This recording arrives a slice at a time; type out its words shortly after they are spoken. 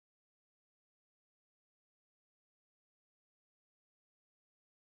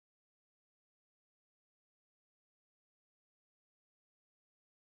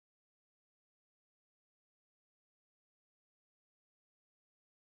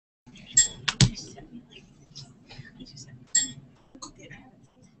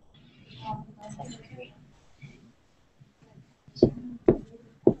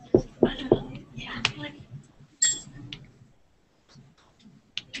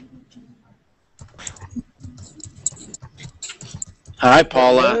Hi,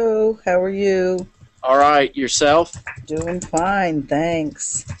 Paula. Hello, how are you? All right, yourself? Doing fine,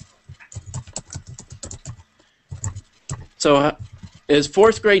 thanks. So, is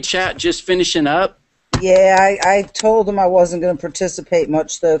fourth grade chat just finishing up? Yeah, I told them I wasn't going to participate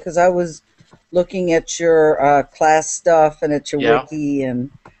much though, because I was looking at your class stuff and at your Yeah. wiki, and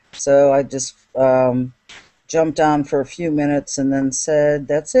so I just jumped on for a few minutes and then said,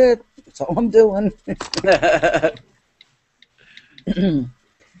 "That's it. That's all I'm doing."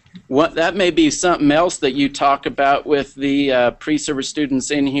 What that may be something else that you talk about with the pre-service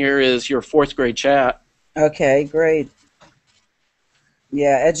students in here is your fourth grade chat. Okay, great.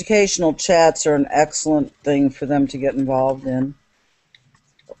 Yeah, educational chats are an excellent thing for them to get involved in.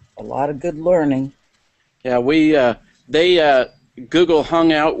 A lot of good learning. Yeah, they Google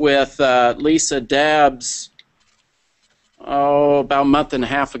hung out with Lisa Dabbs about a month and a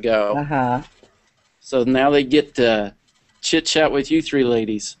half ago. Uh-huh. So now they get to chit chat with you three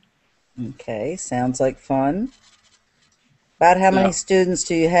ladies. Okay, sounds like fun. About how Yeah. many students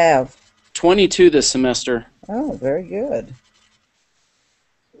do you have? 22 this semester. Oh, very good.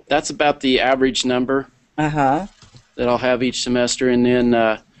 That's about the average number Uh-huh. that I'll have each semester, and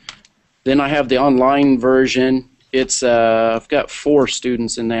then I have the online version. It's I've got 4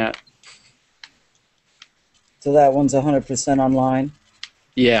 students in that. So that one's 100% online?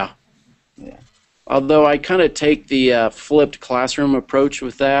 Yeah. Yeah. Although I kind of take the flipped classroom approach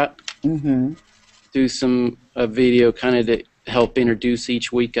with that. Mm-hmm. Do some video kind of to help introduce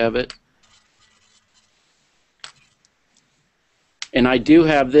each week of it. And I do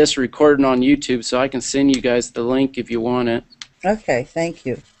have this recorded on YouTube, so I can send you guys the link if you want it. Okay, thank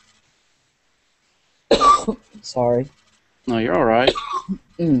you. Sorry. No, you're all right.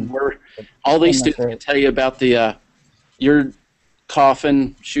 Mm. All these In my students throat. can tell you about the your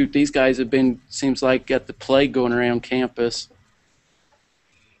coughing. Shoot, these guys have been, seems like, got the plague going around campus.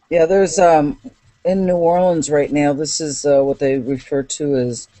 Yeah, there's in New Orleans right now, this is what they refer to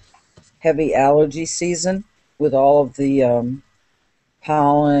as heavy allergy season with all of the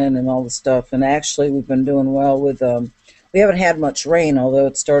pollen and all the stuff. And actually, we've been doing well with we haven't had much rain, although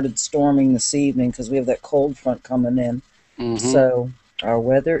it started storming this evening because we have that cold front coming in. Hmm. So our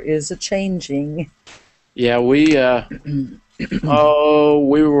weather is a changing. Yeah, we we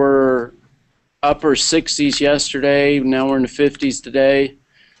were upper 60s yesterday. Now we're in the 50s today.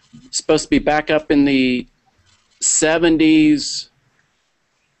 Supposed to be back up in the 70s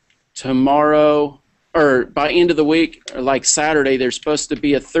tomorrow, or by end of the week, or like Saturday. There's supposed to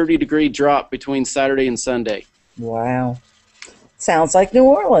be a 30-degree drop between Saturday and Sunday. Wow. Sounds like New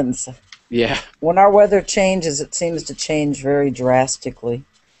Orleans. Yeah. When our weather changes, it seems to change very drastically.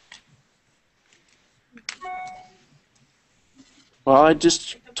 Well, I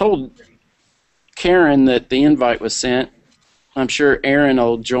just told Karen that the invite was sent. I'm sure Erin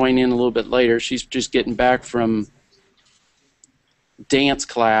will join in a little bit later. She's just getting back from dance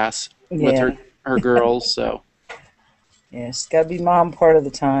class with Yeah. her girls, so Yeah, she's got to be mom part of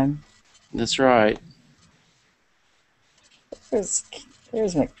the time. that's right. There's,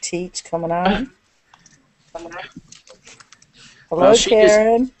 there's McTeach coming on. Hello, Well, she is.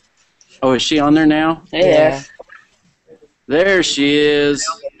 Karen. Oh, is she on there now? Hey Yeah. There she is.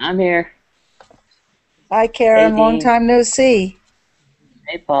 I'm here. Hi, Karen. Hey, Long Dean. time no see.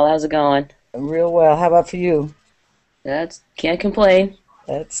 Hey, Paul, how's it going? Real well. How about for you? Can't complain.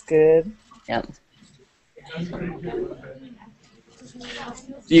 That's good. Yep.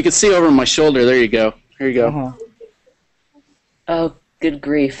 You can see over my shoulder. There you go. Here you go. Uh-huh. Oh, good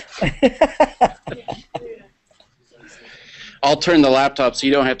grief. I'll turn the laptop so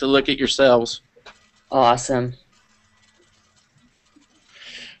you don't have to look at yourselves. Awesome.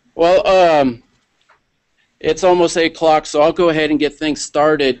 Well, it's almost 8 o'clock, so I'll go ahead and get things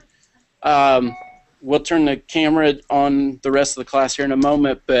started. We'll turn the camera on the rest of the class here in a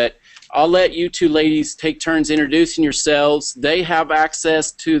moment, but I'll let you two ladies take turns introducing yourselves. They have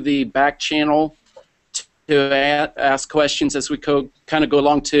access to the back channel to ask questions as we kind of go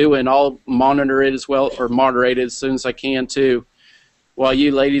along too, and I'll monitor it as well, or moderate it as soon as I can too, while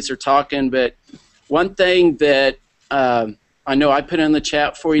you ladies are talking. But one thing that I know I put in the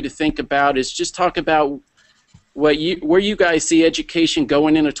chat for you to think about is just talk about where you guys see education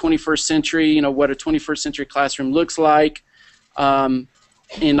going in a 21st century, you know, what a 21st century classroom looks like. And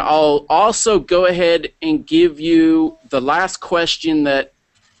I'll also go ahead and give you the last question that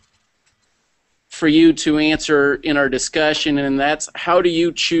for you to answer in our discussion, and that's, how do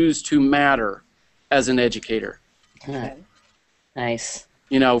you choose to matter as an educator? Huh. Nice.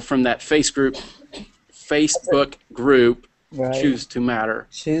 You know, from that Facebook group, Right. Choose to Matter.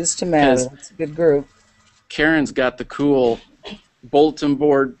 Choose to matter. Because That's a good group. Karen's got the cool bulletin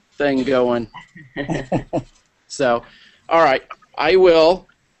board thing going. So, all right, I will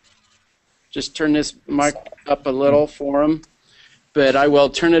just turn this mic up a little for him, but I will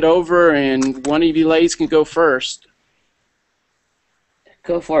turn it over, and one of you ladies can go first.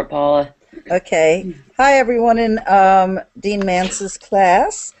 Go for it, Paula. Okay. Hi, everyone in Dean Mance's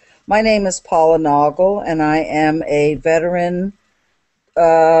class. My name is Paula Naugel, and I am a veteran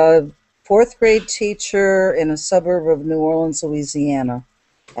fourth grade teacher in a suburb of New Orleans, Louisiana.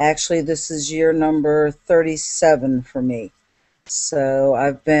 Actually, this is year number 37 for me. So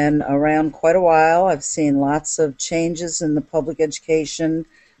I've been around quite a while. I've seen lots of changes in the public education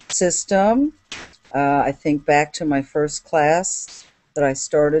system. I think back to my first class that I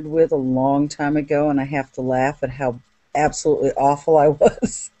started with a long time ago, and I have to laugh at how absolutely awful I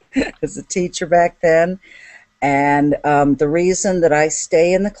was as a teacher back then. And the reason that I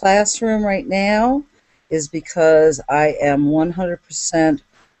stay in the classroom right now is because I am 100%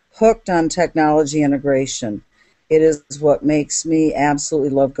 hooked on technology integration. It is what makes me absolutely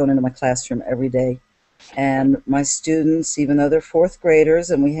love going into my classroom every day. And my students, even though they're fourth graders,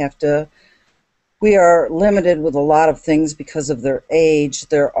 and we are limited with a lot of things because of their age,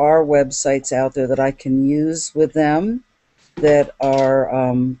 there are websites out there that I can use with them that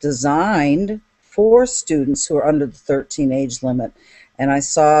are designed for students who are under the 13 age limit. And I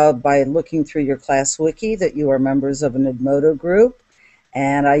saw by looking through your class wiki that you are members of an Edmodo group.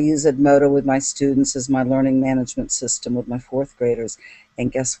 And I use Edmodo with my students as my learning management system with my fourth graders.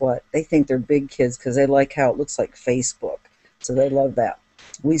 And guess what? They think they're big kids because they like how it looks like Facebook. So they love that.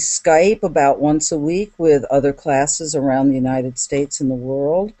 We Skype about once a week with other classes around the United States and the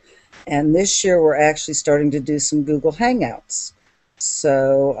world. And this year we're actually starting to do some Google Hangouts.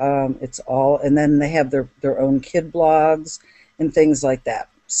 So it's all, and then they have their own kid blogs and things like that.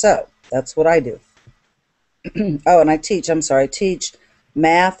 So that's what I do. Oh, and I teach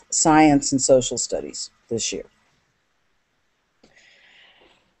math, science, and social studies this year.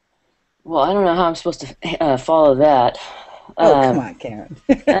 Well, I don't know how I'm supposed to follow that. Oh, come on, Karen.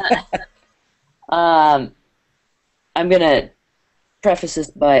 I'm going to preface this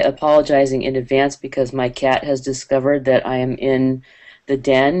by apologizing in advance because my cat has discovered that I am in the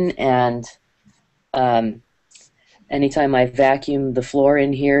den, and anytime I vacuum the floor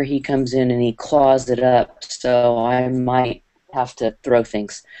in here, he comes in and he claws it up, so I might have to throw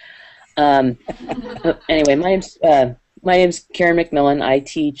things. Anyway, my name's Karen McMillan. I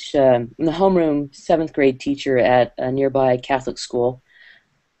teach, I'm the homeroom 7th grade teacher at a nearby Catholic school.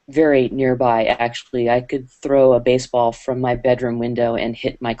 Very nearby, actually. I could throw a baseball from my bedroom window and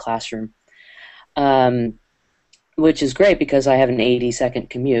hit my classroom, which is great because I have an 80-second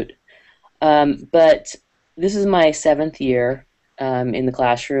commute. But this is my 7th year in the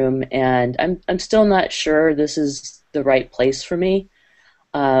classroom, and I'm still not sure this is the right place for me.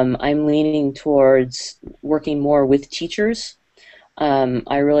 I'm leaning towards working more with teachers.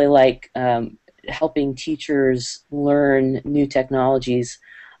 I really like helping teachers learn new technologies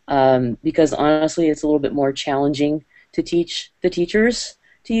because honestly it's a little bit more challenging to teach the teachers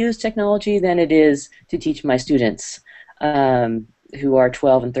to use technology than it is to teach my students who are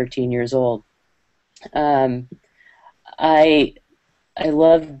 12 and 13 years old. I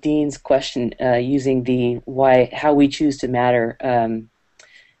love Dean's question using the how we choose to matter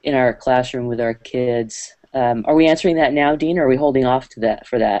in our classroom with our kids. Are we answering that now, Dean, or are we holding off to that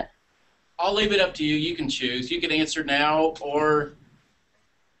for that? I'll leave it up to you. You can choose. You can answer now or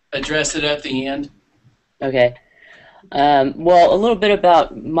address it at the end. Okay. Well, a little bit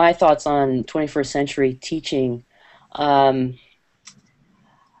about my thoughts on 21st century teaching. I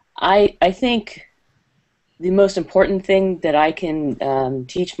think the most important thing that I can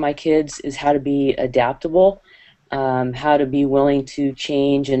teach my kids is how to be adaptable, how to be willing to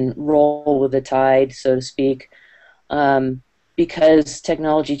change and roll with the tide, so to speak, because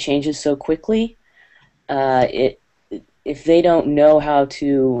technology changes so quickly. If they don't know how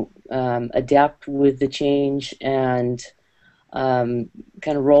to adapt with the change and kind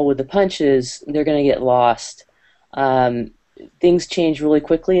of roll with the punches, they're going to get lost. Things change really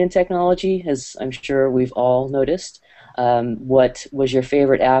quickly in technology, as I'm sure we've all noticed. What was your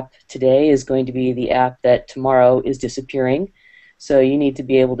favorite app today is going to be the app that tomorrow is disappearing. So you need to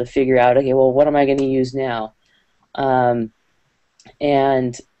be able to figure out, okay, well, what am I going to use now? And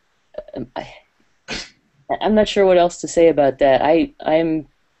I'm not sure what else to say about that. I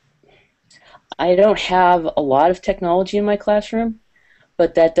don't have a lot of technology in my classroom,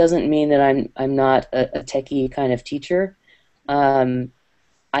 but that doesn't mean that I'm not a techie kind of teacher. I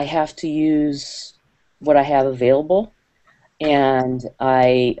have to use what I have available, and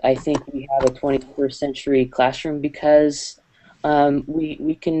I think we have a 21st century classroom because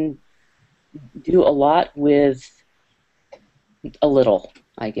We can do a lot with a little,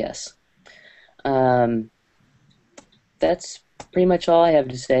 I guess. Um, that's pretty much all I have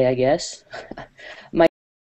to say, I guess. My